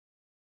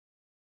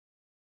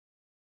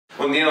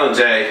Well, Neil and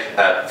Jay,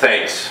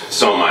 thanks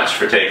so much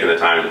for taking the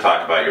time to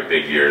talk about your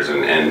big years,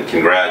 and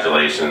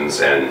congratulations,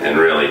 and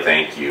really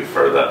thank you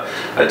for the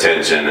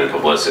attention and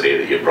publicity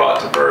that you brought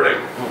to birding.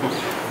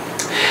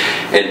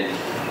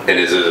 And it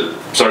is a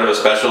sort of a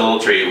special little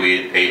treat.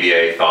 We at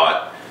ABA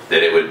thought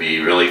that it would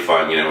be really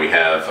fun. You know, we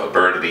have a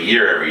bird of the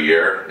year every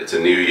year. It's a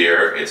new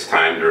year. It's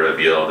time to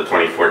reveal the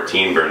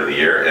 2014 bird of the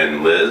year,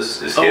 and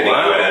Liz is getting you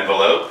an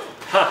envelope.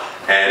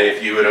 And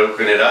if you would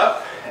open it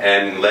up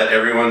and let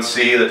everyone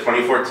see the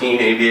 2014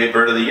 ABA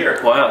Bird of the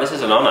Year. Wow, this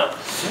is an honor.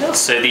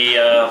 So the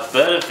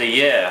Bird of the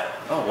Year,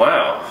 oh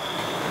wow.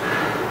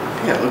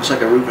 Yeah, it looks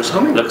like a Rufous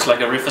hummingbird. Looks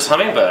like a Rufous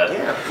hummingbird.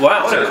 Yeah.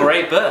 Wow, what a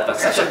great bird.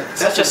 That's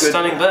such a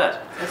stunning bird.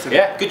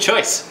 Yeah, good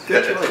choice.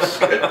 Good choice.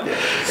 Good.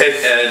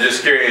 And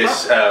just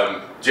curious,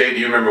 Jay, do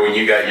you remember when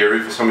you got your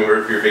Rufous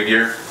hummingbird for your big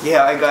year?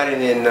 Yeah, I got it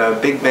in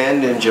Big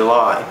Bend in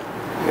July.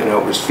 You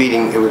know, it was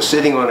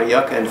sitting on a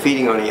yucca and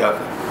feeding on a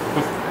yucca.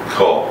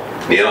 Cool.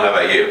 Neil, how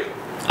about you?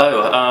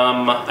 Oh,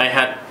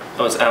 I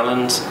was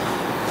Alan's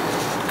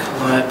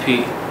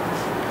Calliope.